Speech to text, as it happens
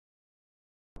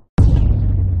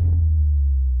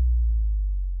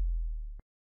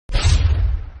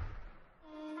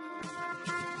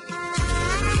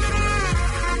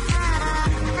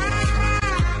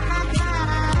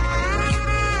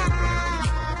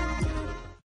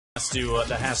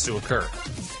that has to occur.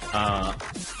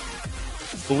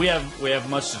 But we have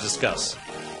much to discuss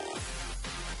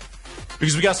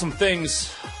because we got some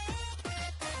things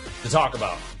to talk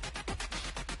about.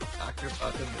 Knock your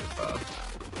fucking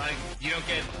LuPo. Like you don't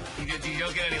get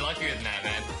any luckier than that,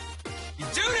 man. You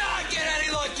do not get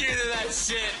any luckier than that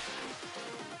shit.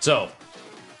 So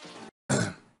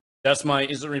that's my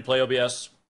instant replay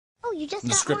OBS. Oh, you just The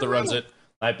got script that one runs minute. it.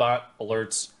 Nightbot,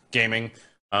 alerts, gaming.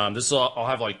 I'll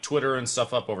have like Twitter and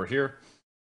stuff up over here.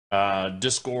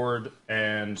 Discord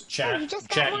and chat. Oh, you just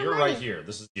got Chat, more you're money. right here.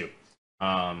 This is you.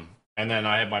 And then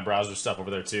I have my browser stuff over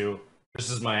there too. This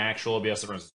is my actual OBS that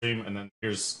runs the stream, and then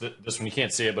here's this one. You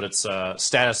can't see it, but it's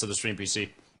status of the stream PC,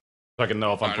 so I can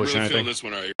know if I'm pushing anything. This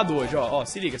one right. Hoje, ó,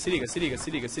 se liga.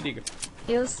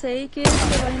 Eu sei que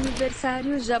seu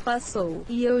aniversário já passou,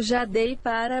 e eu já dei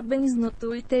parabéns no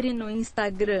Twitter e no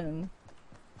Instagram.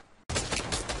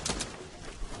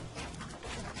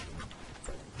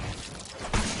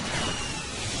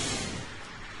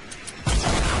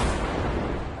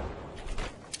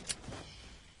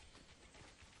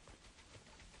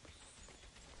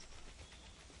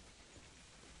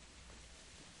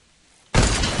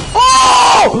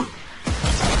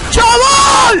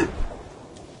 Jamal!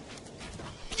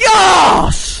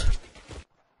 Yes!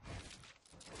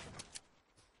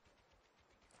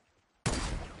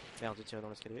 Merde, j'ai tiré dans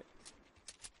l'escalier.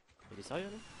 Il est sérieux,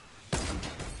 là?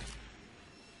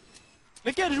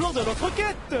 Mais quel joueur de notre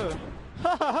roquette!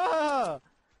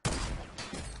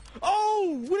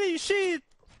 Oh, holy shit!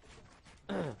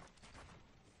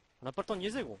 On a pas le temps de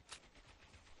niaiser, gros.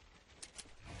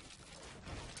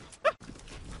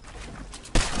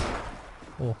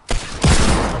 Oh!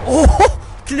 Oh!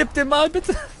 Klipp den mal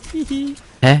bitte!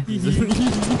 Hä?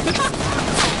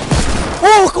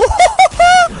 Oh!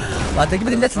 Warte, gib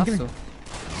mir den letzten. Gib mir.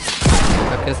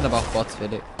 Okay, das sind aber auch Bots,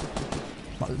 Felix.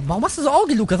 Warum machst du so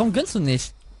Auge, Lukas? Warum gönnst du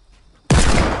nicht?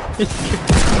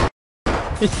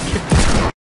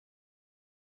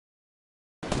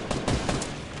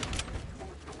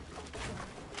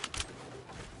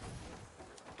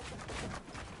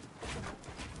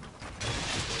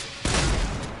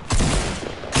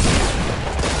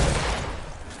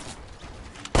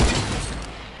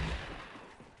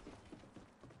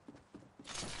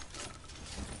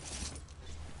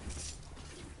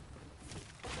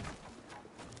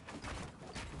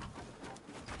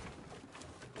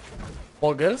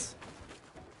 All girls?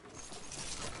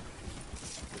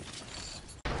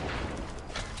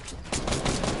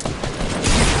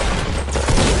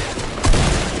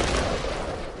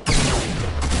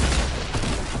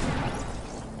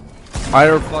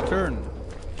 Fire Fluttern.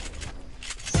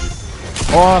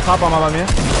 Oh, Papa, mal bei mir.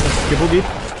 Geboogied.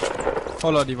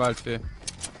 Voller die Waldfee.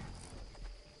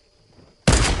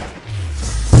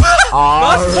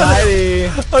 Alrighty.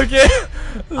 Okay.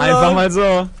 Einfach mal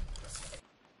so.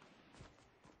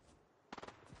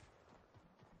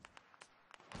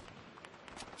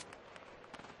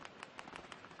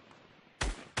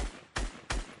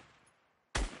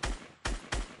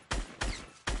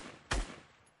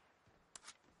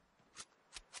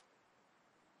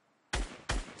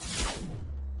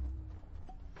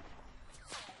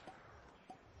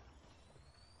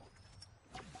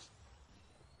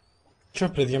 Ci ho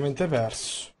praticamente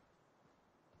perso.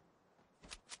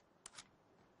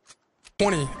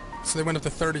 20, so they went up to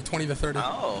 30, 20 to 30.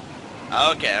 Oh.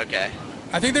 Okay.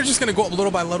 I think they're just gonna go up little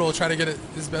by little, try to get it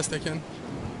as best they can.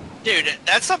 Dude,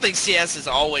 that's something CS's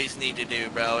always need to do,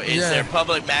 bro. Is Yeah. their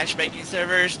public matchmaking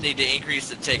servers need to increase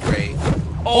the tick rate.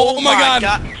 Oh my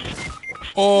god.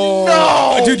 Oh,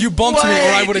 No dude, you bumped me or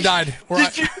I way! would have died. Or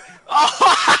Did you?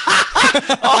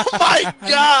 Oh my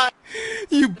god!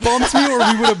 you bumped me or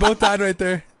we would have both died right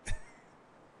there.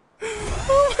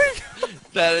 Oh my god.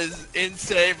 That is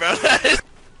insane, bro. That is...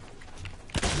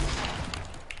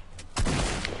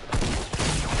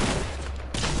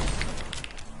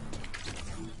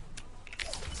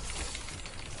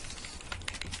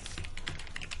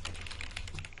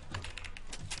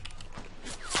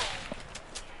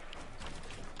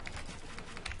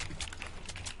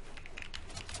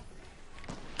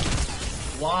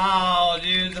 Wow,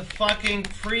 dude, the fucking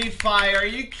free fire. Are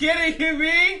you kidding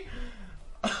me?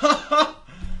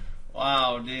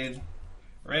 Wow, dude.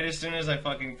 Right as soon as I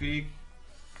fucking peek.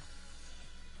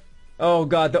 Oh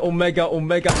god, the Omega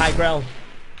high ground.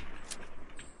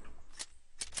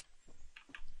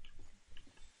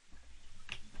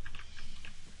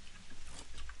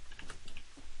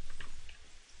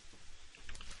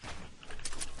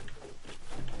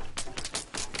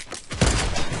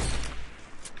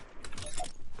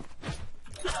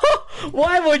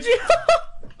 Why would you?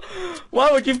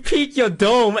 Why would you peek your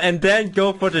dome and then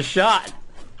go for the shot?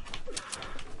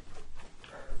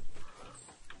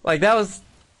 Like that's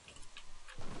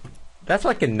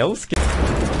like a no skill.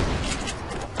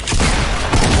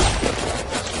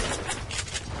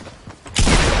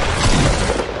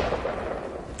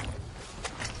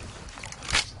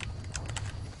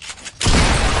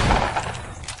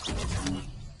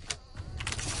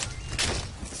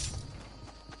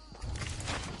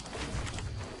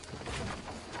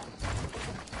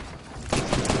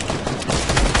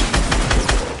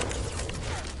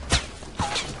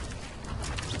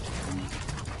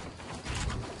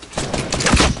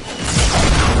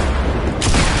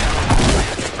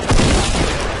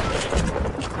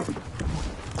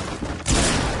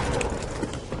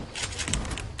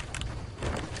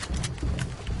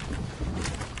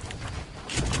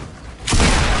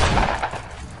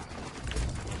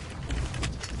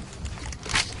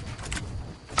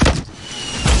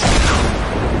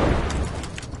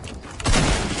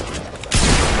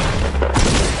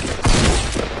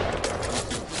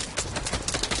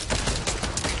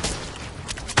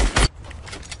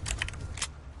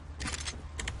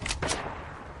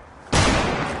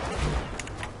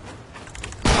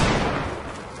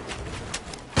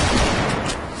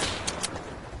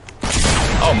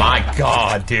 Oh my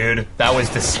god, dude. That was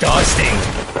disgusting.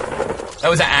 That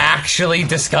was actually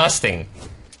disgusting.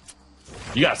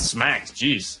 You got smacked,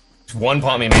 jeez. Just one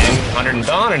pump me, man.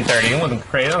 130. It wasn't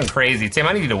crazy. Tim,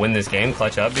 I need you to win this game.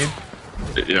 Clutch up, dude.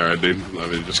 Yeah, right, dude. I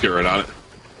mean, just get right on it.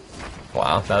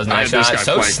 Wow, that was a nice shot.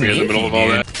 So sneaky, in the middle of all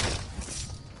dude. that.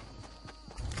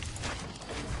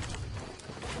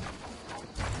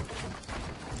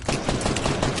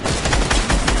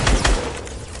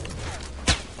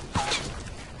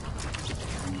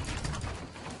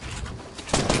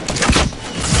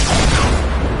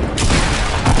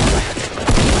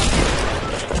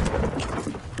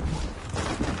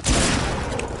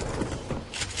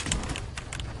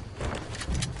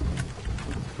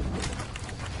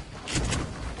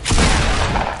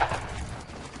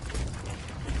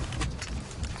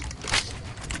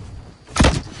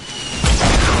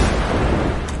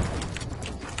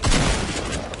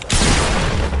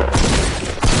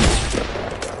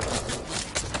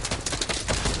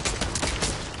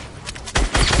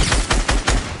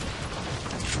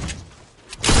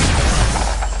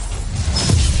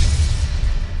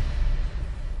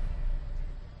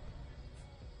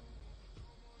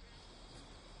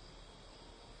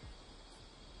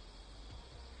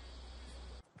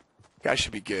 Guy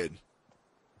should be good.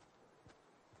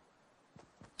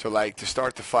 So, like, to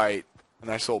start the fight, a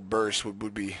nice little burst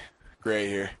would be great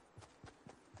here.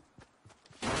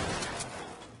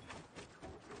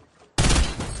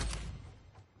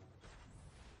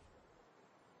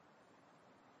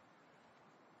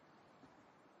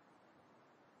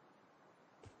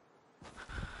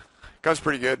 Gun's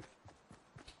pretty good.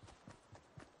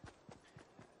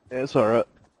 Yeah, it's alright.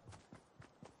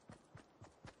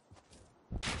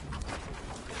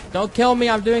 Don't kill me,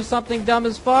 I'm doing something dumb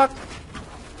as fuck.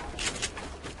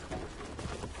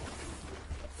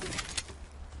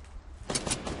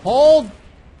 Hold!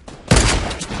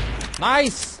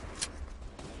 Nice!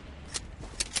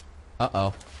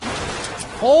 Uh-oh.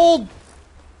 Hold!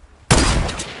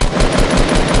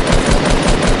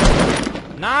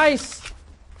 Nice!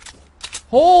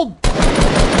 Hold!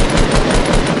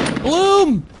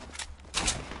 Bloom!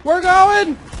 We're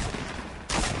going!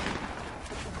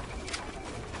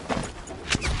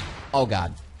 Oh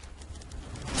god.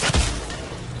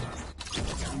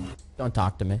 Don't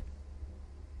talk to me.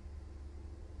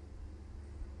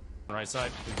 Right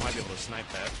side, we might be able to snipe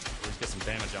that. Or get some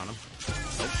damage on him.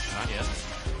 Nope, not yet.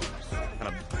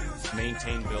 Kind of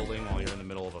maintain building while you're in the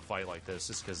middle of a fight like this,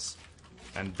 just because.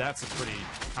 And that's a pretty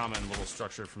common little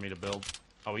structure for me to build.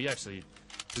 Oh, he actually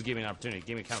just gave me an opportunity. He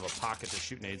gave me kind of a pocket to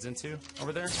shoot nades into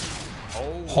over there.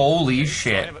 Oh, holy so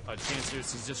shit! I have a chance here.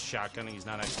 He's just shotgunning. He's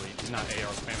not AR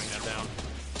spamming that down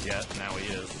yet. Now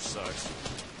he is, which sucks.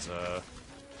 It's,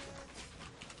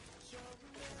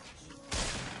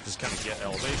 just kind of get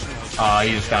elevation. Oh,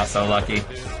 you just got so lucky.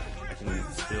 I can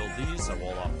build these. I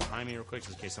wall off behind me real quick,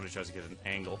 just in case somebody tries to get an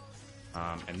angle.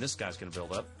 And this guy's gonna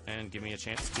build up and give me a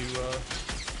chance to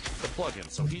plug him.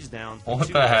 So he's down.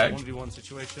 What the heck? 1v1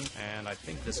 situation, and I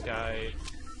think this guy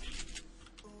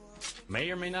may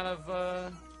or may not have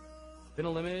been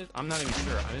eliminated. I'm not even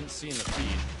sure. I didn't see in the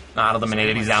feed. Not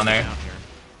eliminated. He's down there.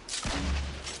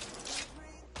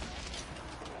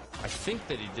 I think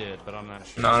that he did, but I'm not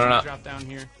sure. No. He dropped down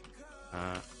here.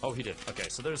 Oh, he did. Okay,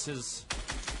 so there's his.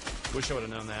 Wish I would have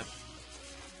known that.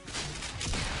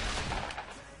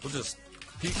 We'll just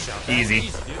peek shot. Easy.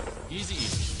 Easy, dude. Easy.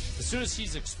 As soon as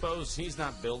he's exposed, he's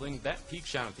not building. That peak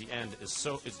shot at the end is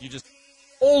so. You just.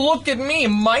 Oh, look at me.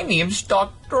 My name's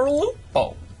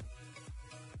DrLupo.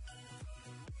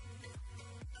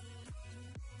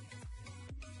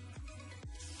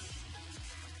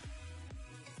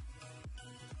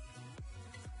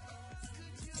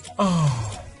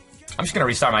 Oh. I'm just gonna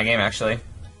restart my game, actually.